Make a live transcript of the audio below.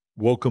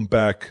Welcome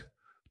back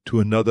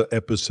to another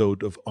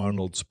episode of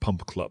Arnold's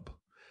Pump Club.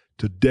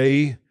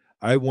 Today,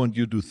 I want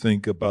you to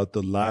think about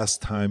the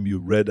last time you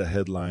read a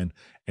headline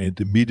and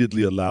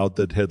immediately allowed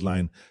that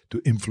headline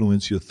to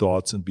influence your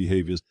thoughts and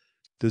behaviors.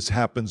 This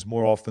happens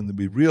more often than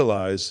we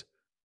realize.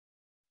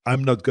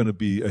 I'm not going to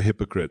be a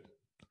hypocrite.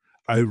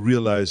 I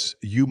realize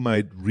you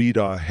might read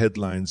our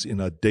headlines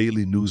in our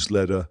daily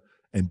newsletter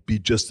and be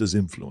just as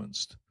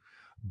influenced.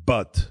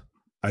 But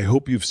I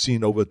hope you've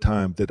seen over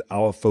time that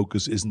our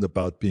focus isn't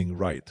about being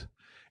right.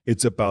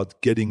 It's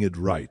about getting it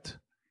right.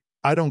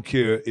 I don't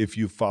care if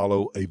you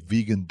follow a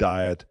vegan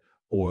diet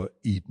or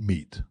eat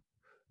meat.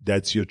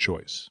 That's your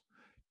choice.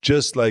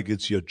 Just like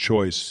it's your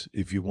choice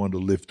if you want to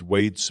lift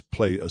weights,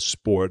 play a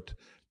sport,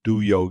 do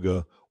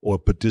yoga, or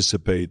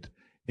participate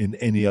in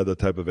any other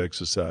type of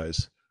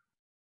exercise.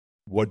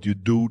 What you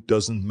do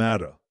doesn't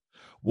matter.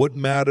 What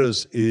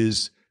matters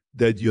is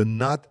that you're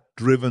not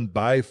driven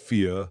by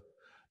fear,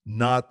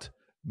 not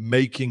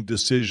making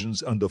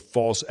decisions under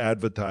false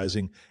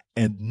advertising,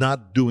 and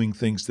not doing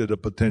things that are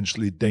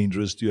potentially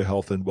dangerous to your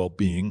health and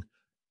well-being.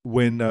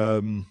 When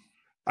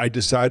I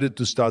decided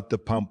to start the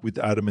pump with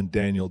Adam and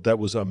Daniel, that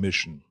was our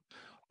mission.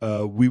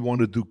 We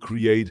wanted to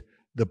create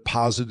the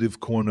positive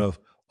corner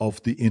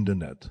of the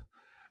internet.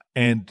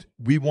 And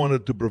we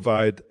wanted to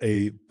provide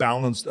a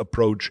balanced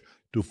approach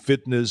to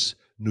fitness,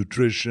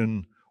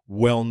 nutrition,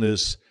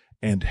 wellness,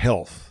 and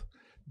health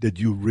that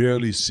you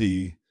rarely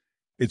see.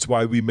 It's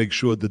why we make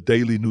sure the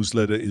daily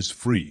newsletter is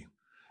free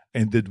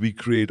and that we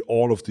create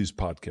all of these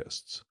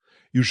podcasts.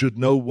 You should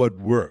know what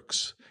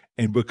works,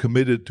 and we're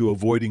committed to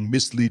avoiding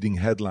misleading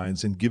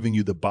headlines and giving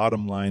you the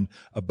bottom line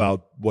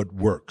about what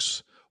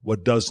works,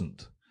 what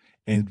doesn't,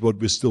 and what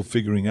we're still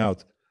figuring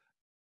out.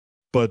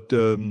 But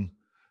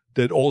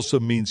that also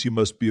means you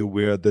must be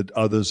aware that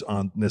others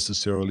aren't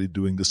necessarily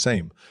doing the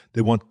same.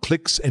 They want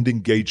clicks and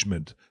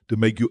engagement to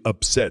make you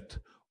upset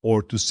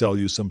or to sell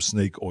you some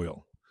snake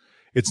oil.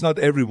 It's not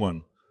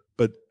everyone,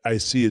 but I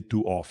see it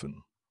too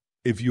often.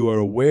 If you are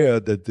aware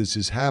that this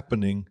is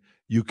happening,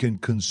 you can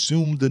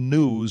consume the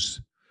news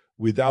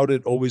without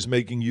it always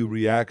making you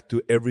react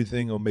to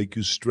everything or make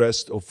you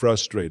stressed or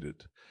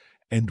frustrated.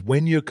 And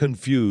when you're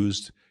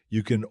confused,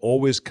 you can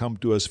always come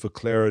to us for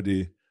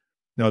clarity.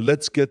 Now,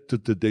 let's get to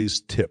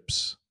today's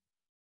tips.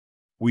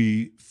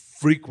 We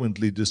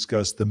frequently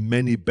discuss the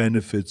many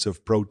benefits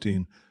of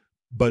protein,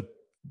 but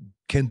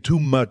can too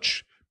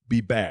much be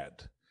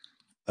bad?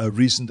 A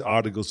recent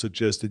article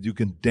suggests that you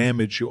can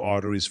damage your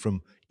arteries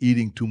from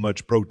eating too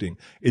much protein.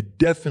 It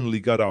definitely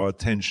got our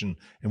attention,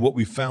 and what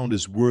we found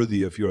is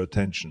worthy of your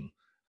attention.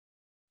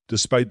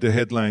 Despite the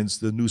headlines,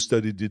 the new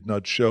study did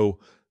not show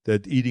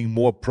that eating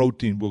more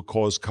protein will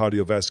cause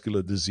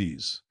cardiovascular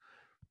disease.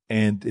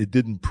 And it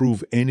didn't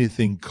prove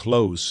anything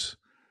close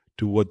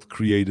to what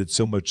created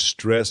so much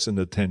stress and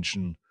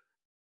attention.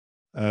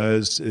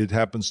 As it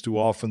happens too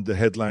often, the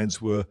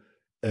headlines were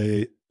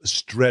a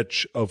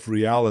stretch of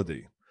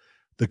reality.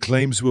 The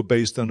claims were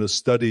based on a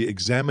study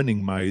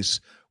examining mice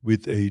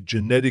with a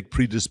genetic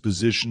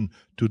predisposition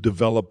to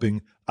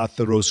developing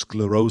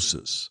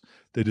atherosclerosis.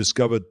 They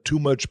discovered too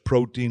much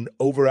protein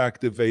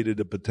overactivated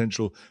a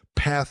potential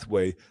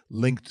pathway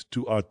linked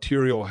to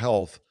arterial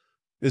health.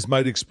 This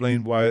might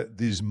explain why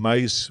these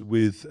mice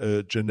with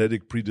a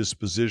genetic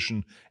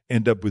predisposition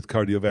end up with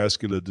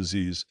cardiovascular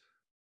disease.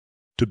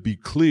 To be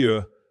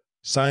clear,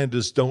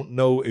 scientists don't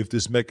know if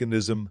this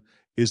mechanism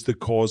is the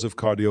cause of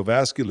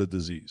cardiovascular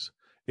disease.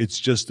 It's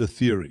just a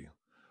theory.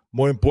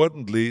 More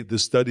importantly, the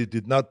study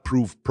did not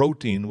prove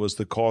protein was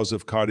the cause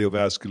of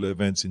cardiovascular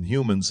events in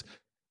humans.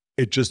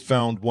 It just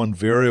found one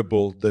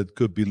variable that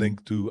could be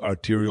linked to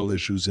arterial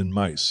issues in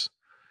mice.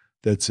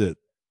 That's it.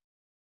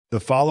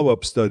 The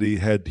follow-up study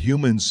had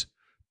humans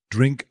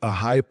drink a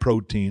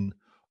high-protein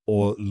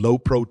or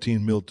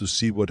low-protein meal to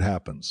see what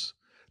happens.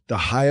 The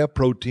higher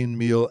protein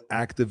meal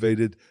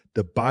activated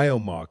the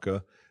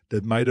biomarker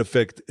that might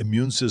affect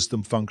immune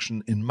system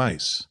function in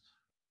mice.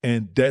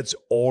 And that's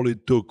all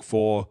it took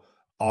for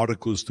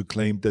articles to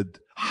claim that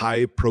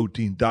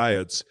high-protein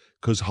diets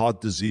cause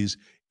heart disease,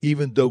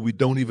 even though we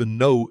don't even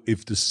know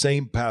if the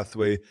same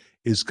pathway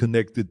is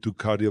connected to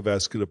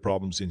cardiovascular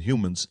problems in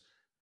humans.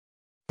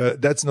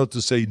 That's not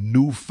to say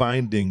new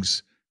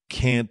findings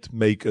can't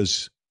make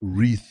us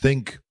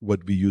rethink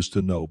what we used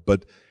to know,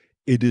 but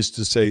it is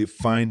to say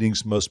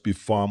findings must be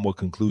far more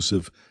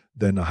conclusive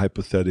than a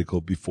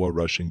hypothetical before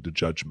rushing to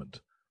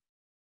judgment.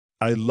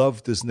 I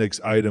love this next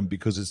item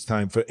because it's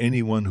time for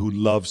anyone who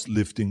loves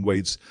lifting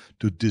weights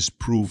to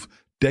disprove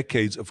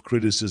decades of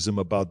criticism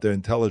about their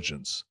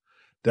intelligence.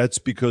 That's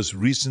because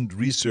recent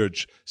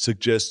research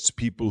suggests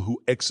people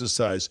who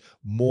exercise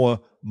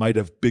more might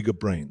have bigger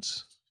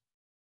brains.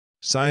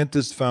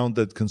 Scientists found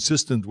that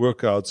consistent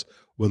workouts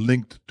were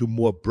linked to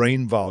more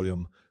brain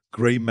volume,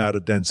 gray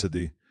matter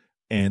density,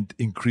 and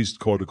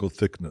increased cortical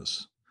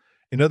thickness.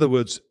 In other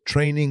words,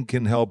 training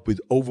can help with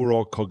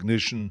overall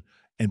cognition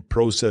and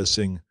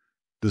processing.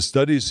 The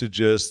study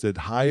suggests that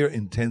higher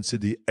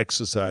intensity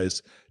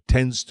exercise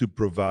tends to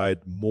provide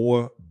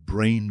more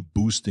brain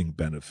boosting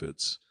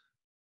benefits.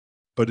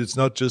 But it's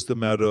not just a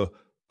matter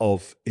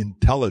of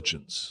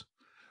intelligence.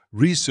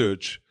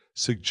 Research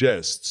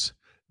suggests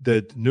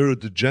that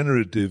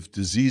neurodegenerative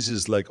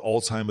diseases like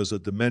Alzheimer's or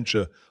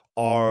dementia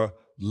are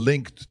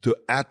linked to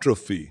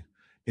atrophy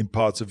in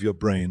parts of your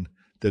brain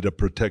that are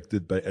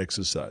protected by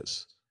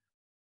exercise.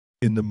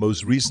 In the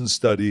most recent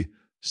study,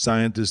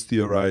 scientists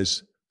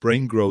theorize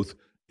brain growth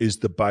is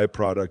the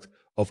byproduct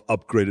of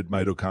upgraded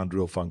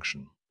mitochondrial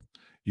function.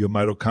 Your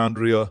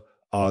mitochondria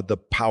are the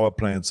power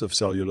plants of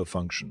cellular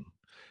function.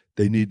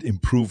 They need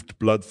improved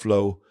blood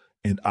flow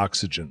and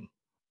oxygen.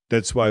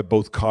 That's why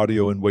both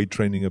cardio and weight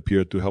training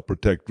appear to help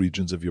protect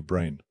regions of your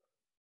brain.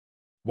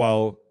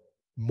 While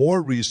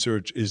more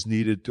research is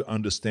needed to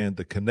understand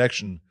the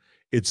connection,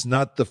 it's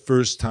not the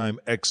first time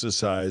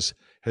exercise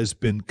has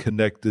been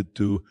connected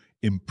to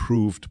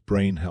improved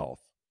brain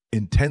health.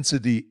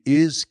 Intensity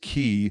is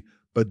key,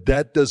 but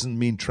that doesn't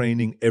mean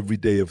training every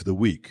day of the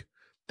week.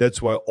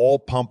 That's why all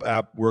Pump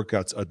app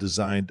workouts are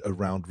designed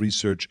around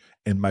research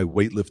and my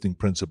weightlifting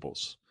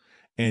principles.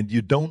 And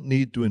you don't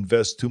need to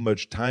invest too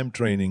much time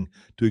training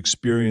to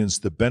experience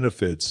the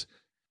benefits.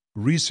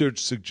 Research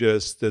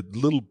suggests that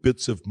little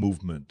bits of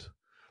movement,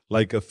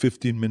 like a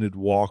 15-minute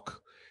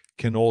walk,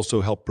 can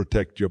also help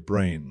protect your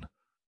brain.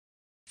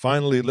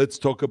 Finally, let's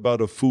talk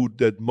about a food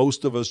that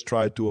most of us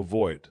try to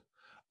avoid.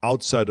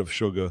 Outside of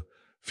sugar,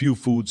 few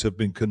foods have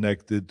been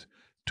connected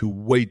to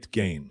weight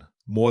gain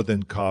more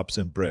than carbs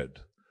and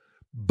bread.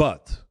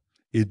 But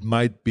it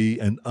might be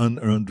an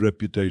unearned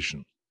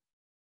reputation.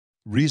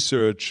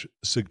 Research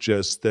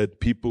suggests that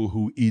people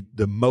who eat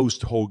the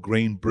most whole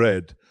grain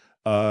bread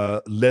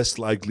are less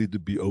likely to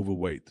be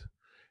overweight.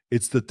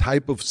 It's the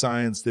type of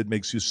science that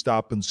makes you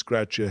stop and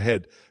scratch your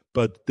head.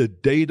 But the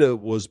data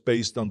was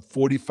based on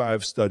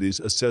 45 studies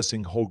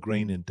assessing whole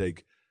grain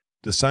intake.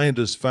 The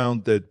scientists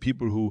found that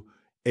people who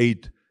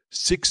ate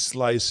 6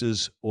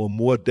 slices or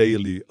more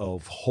daily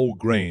of whole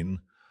grain,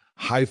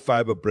 high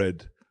fiber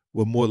bread,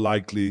 were more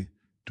likely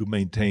to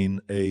maintain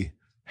a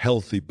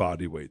healthy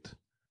body weight.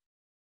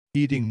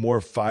 Eating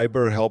more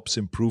fiber helps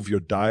improve your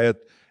diet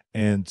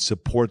and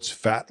supports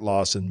fat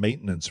loss and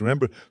maintenance.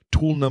 Remember,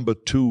 tool number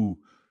 2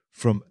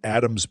 from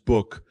Adam's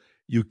book,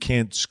 You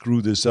Can't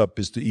Screw This Up,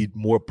 is to eat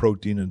more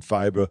protein and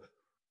fiber.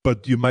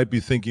 But you might be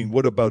thinking,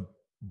 what about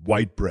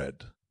white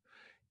bread?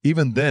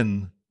 Even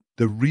then,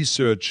 the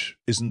research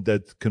isn't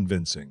that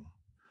convincing.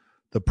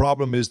 The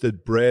problem is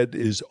that bread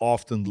is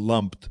often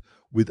lumped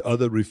with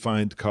other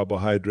refined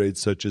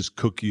carbohydrates such as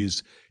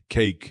cookies,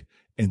 cake,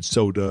 and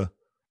soda.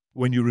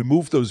 When you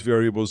remove those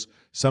variables,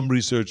 some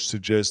research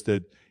suggests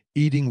that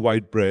eating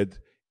white bread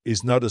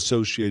is not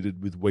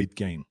associated with weight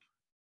gain.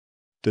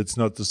 That's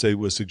not to say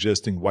we're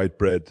suggesting white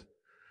bread.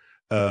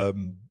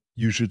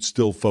 You should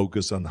still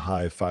focus on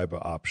high fiber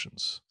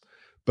options.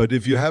 But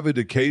if you have it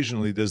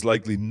occasionally, there's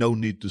likely no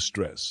need to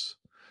stress.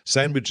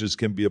 Sandwiches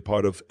can be a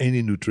part of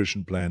any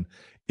nutrition plan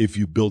if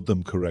you build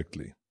them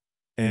correctly.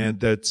 And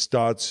that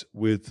starts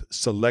with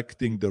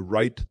selecting the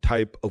right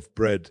type of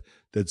bread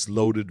that's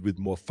loaded with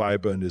more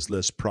fiber and is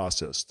less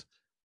processed.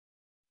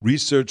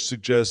 Research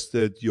suggests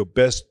that your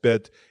best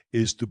bet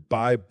is to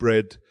buy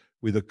bread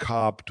with a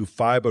carb to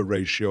fiber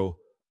ratio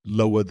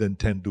lower than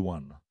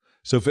 10-1.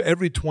 So for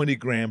every 20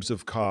 grams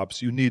of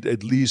carbs, you need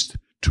at least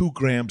 2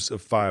 grams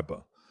of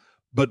fiber.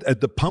 But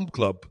at the Pump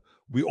Club,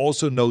 we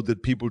also know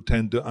that people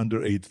tend to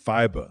undereat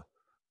fiber.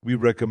 We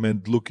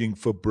recommend looking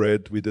for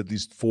bread with at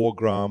least 4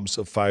 grams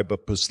of fiber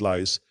per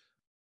slice.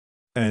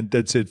 And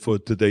that's it for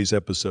today's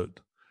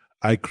episode.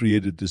 I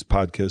created this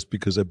podcast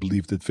because I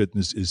believe that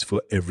fitness is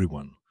for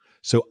everyone.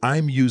 So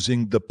I'm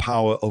using the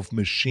power of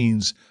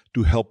machines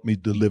to help me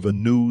deliver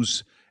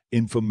news,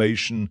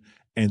 information,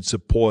 and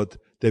support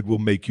that will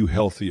make you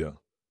healthier.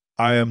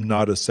 I am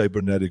not a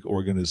cybernetic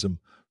organism,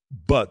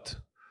 but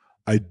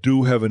I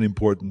do have an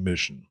important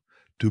mission: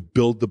 to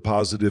build the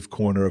positive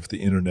corner of the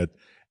internet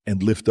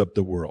and lift up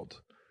the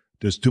world.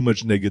 There's too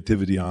much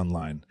negativity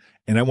online,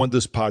 and I want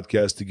this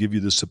podcast to give you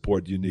the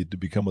support you need to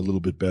become a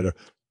little bit better.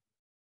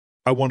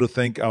 I want to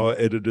thank our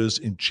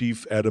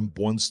editors-in-chief, Adam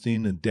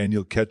Bornstein and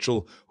Daniel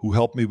Ketchel, who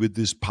helped me with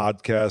this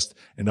podcast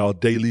and our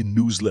daily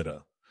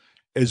newsletter,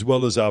 as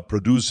well as our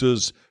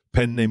producers,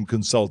 Pen Name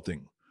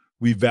Consulting.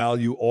 We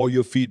value all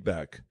your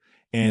feedback,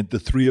 and the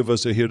 3 of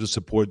us are here to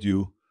support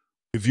you.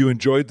 If you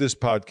enjoyed this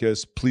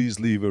podcast, please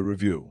leave a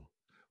review.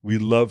 We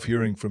love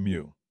hearing from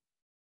you.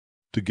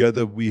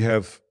 Together, we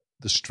have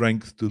the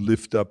strength to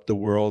lift up the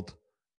world.